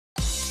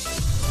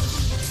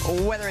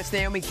Whether it's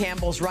Naomi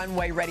Campbell's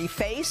runway-ready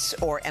face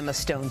or Emma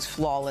Stone's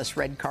flawless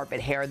red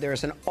carpet hair,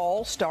 there's an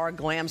all-star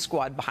glam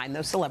squad behind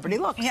those celebrity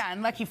looks. Yeah,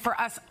 and lucky for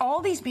us,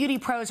 all these beauty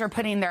pros are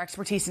putting their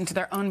expertise into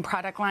their own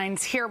product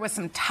lines. Here with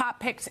some top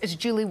picks is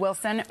Julee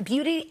Wilson,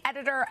 beauty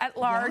editor at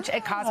large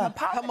at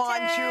Cosmopolitan. Come on,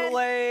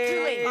 Julie.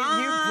 Julie,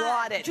 you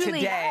brought it Julie,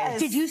 today.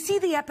 Did you see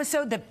the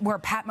episode where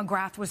Pat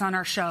McGrath was on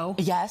our show?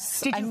 Yes.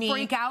 Did you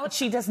freak out?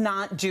 She does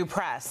not do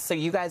press, so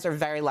you guys are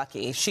very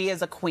lucky. She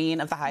is a queen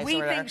of the highest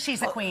order. We think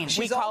she's a queen.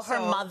 We call her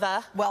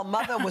Mother. Well,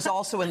 Mother was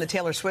also in the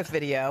Taylor Swift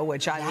video,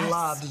 which I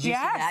loved. Did you see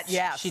that?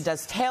 Yes. She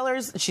does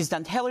Taylor's. She's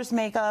done Taylor's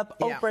makeup,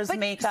 Oprah's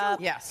makeup.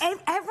 So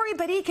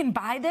everybody can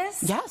buy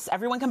this? Yes,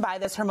 everyone can buy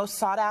this. Her most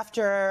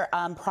sought-after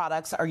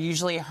products are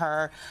usually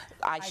her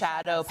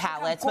eyeshadow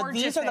palettes, but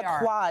these are the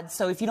quads.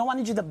 So if you don't want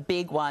to do the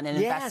big one and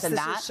invest in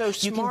that,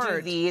 you can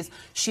do these.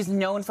 She's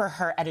known for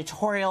her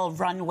editorial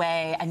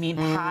runway. I mean,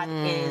 Pat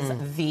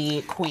is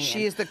the queen.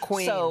 She is the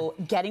queen. So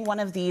getting one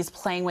of these,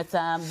 playing with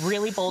them,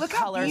 really bold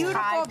colors. Look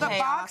how beautiful the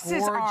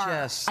boxes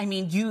are. I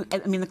mean,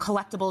 the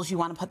collectibles, you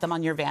want to put them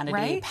on your vanity.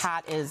 Right?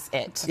 Pat is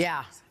it.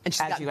 Yeah. And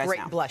she's got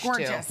great blush, too,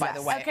 by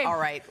the way. Okay. All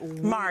right.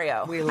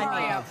 Mario. We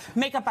love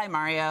Makeup by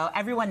Mario.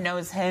 Everyone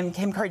knows him,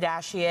 Kim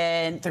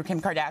Kardashian, through Kim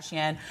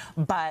Kardashian.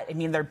 But, I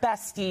mean, they're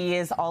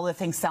besties, all the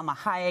things. Selma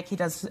Hayek, he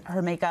does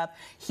her makeup.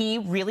 He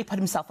really put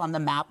himself on the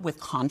map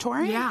with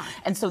contouring. Yeah.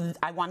 And so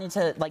I wanted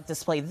to,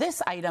 display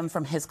this item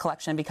from his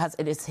collection because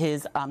it is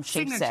his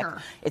shape stick.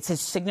 It's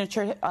his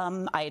signature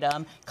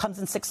item. Comes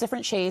in 6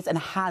 different shades and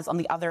has, on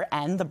the other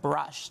end, the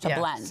brush to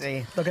blend.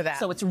 See, look at that.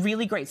 So it's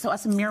really great. So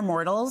us mere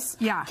mortals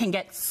can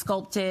get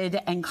sculpted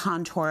and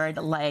contoured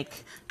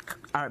like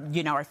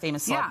our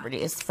famous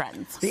celebrities,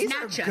 friends. These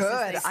are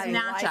good.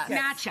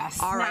 Snatch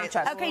us. All right.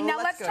 Okay, now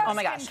let's talk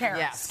skincare.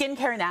 Yes.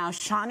 Skincare now.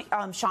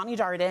 Shani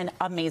Darden,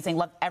 amazing.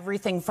 Love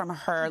everything from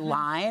her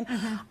line.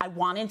 I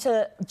wanted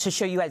to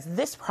show you guys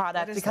this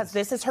product because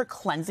this is her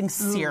cleansing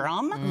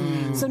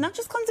serum. So not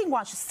just cleansing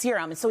wash,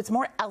 serum. So it's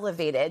more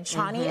elevated.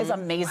 Shani is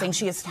amazing.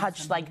 She has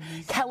touched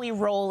Kelly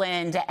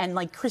Rowland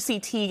and Chrissy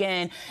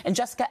Teigen and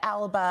Jessica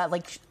Alba.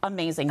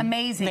 Amazing.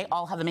 Amazing. They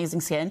all have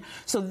amazing skin.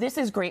 So this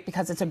is great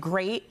because it's a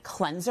great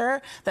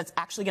cleanser that's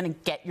actually going to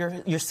get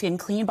your skin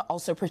clean, but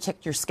also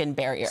protect your skin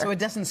barrier. So it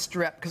doesn't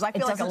strip, because I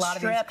feel like a lot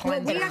of these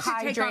cleansers. We have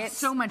to take off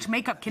so much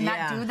makeup. Can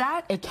that do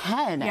that? It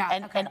can.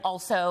 Yeah, and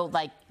also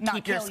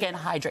keep your skin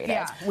hydrated.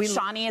 Yeah.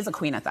 Shani is a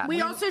queen at that.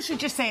 We also should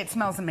just say it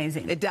smells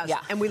amazing. It does. Yeah.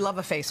 And we love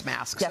a face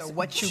mask. Yes. So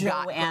what you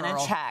got, Joanna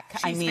girl? Check.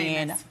 I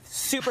mean,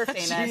 super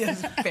famous. She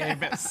is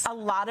famous. A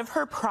lot of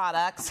her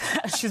products,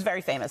 she's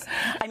very famous.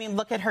 I mean,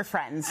 look at her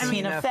friends.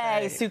 Tina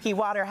Fey, Suki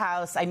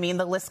Waterhouse. I mean,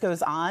 the list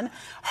goes on.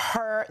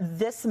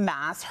 This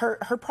mask,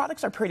 her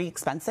products are pretty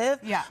expensive.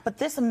 Yeah. But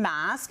this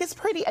mask is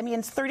pretty, I mean,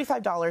 it's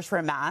 $35 for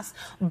a mask,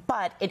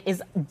 but it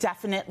is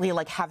definitely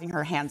like having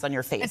her hands on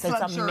your face. It's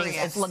luxurious.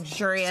 Amazing. It's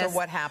luxurious. So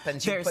what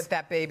happens? You put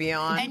that baby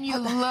on. And you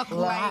look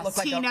like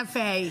Tina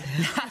Fey.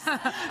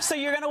 So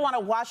you're going to want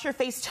to wash your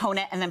face, tone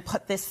it, and then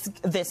put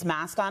this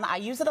mask on. I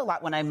use it a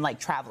lot when I'm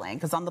traveling,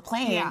 because on the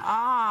plane,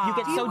 you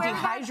get so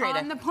dehydrated.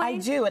 On the plane? I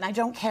do, and I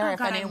don't care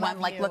if anyone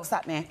looks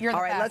at me.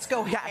 All right, let's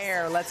go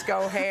hair. Let's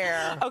go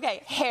hair.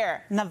 Okay,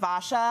 hair.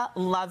 Navasha,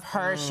 love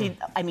her.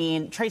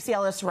 Tracy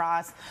Ellis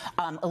Ross,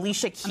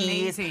 Alicia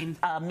Keys,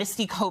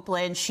 Misty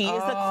Copeland. She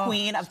is the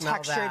queen of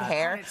textured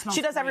hair.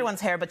 She does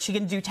everyone's hair, but she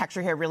can do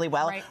textured hair really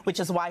well, which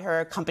is why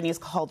her company is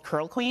called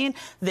Curl Queen.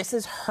 This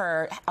is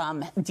her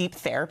deep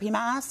therapy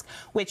mask,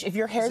 which if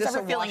your hair is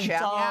ever feeling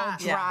dull,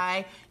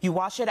 dry, you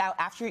wash it out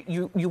after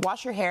you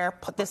wash your hair,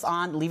 put this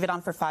on, leave it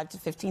on for 5 to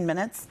 15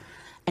 minutes.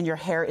 And your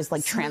hair is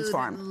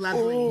transformed.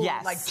 Lovely. Ooh,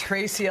 yes. Like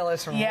Tracy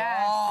Ellis Ross.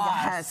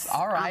 Yes.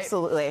 All right.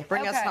 Absolutely.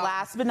 Bring us home.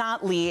 Last but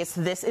not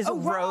least, this is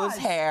rose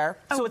hair.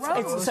 So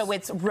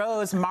it's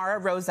Rose,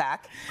 Mara Rozak.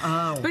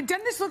 But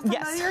doesn't this look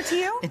familiar to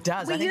you? It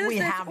does. I think we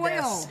have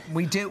this.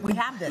 We do. We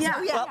have this.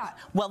 Yeah.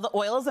 Well, the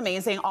oil is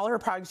amazing. All her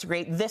products are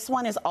great. This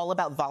one is all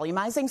about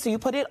volumizing. So you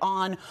put it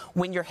on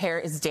when your hair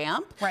is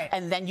damp. Right.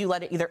 And then you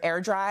let it either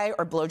air dry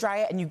or blow dry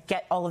it, and you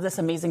get all of this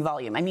amazing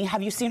volume. I mean,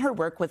 have you seen her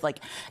work with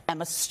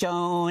Emma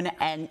Stone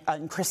and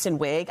Kristen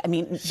Wiig? I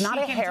mean, not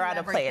a hair out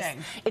of place.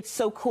 It's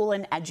so cool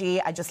and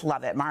edgy. I just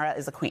love it. Mara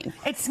is a queen.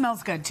 It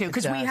smells good too,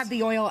 because we have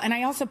the oil, and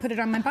I also put it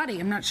on my body.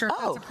 I'm not sure if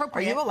that's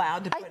appropriate. Are you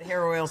allowed to put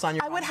hair oils on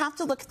your body? I would have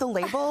to look at the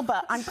label,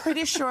 but I'm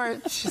pretty sure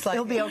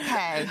it'll be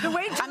okay. The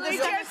way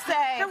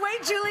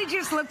Julie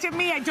just looked at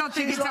me, I don't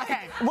think it's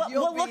okay.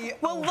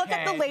 We'll look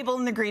at the label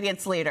and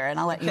ingredients later, and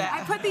I'll let you know.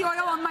 I put the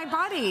oil on my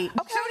body.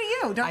 Okay. So do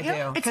you, don't you?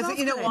 I do. Because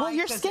you know why? Well,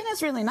 your skin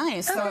is really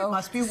nice, so it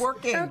must be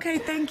working. Okay,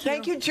 thank you.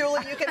 Thank you,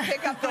 Julie. You can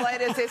pick up the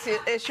latest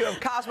issue of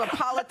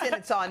Cosmopolitan.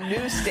 It's on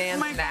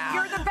newsstands now.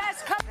 You're the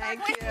best. Come back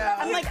Thank you.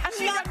 I'm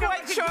not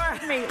quite sure.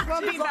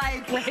 We'll be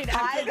back later.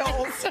 I don't.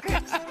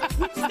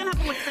 We're just gonna have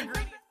to look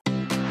for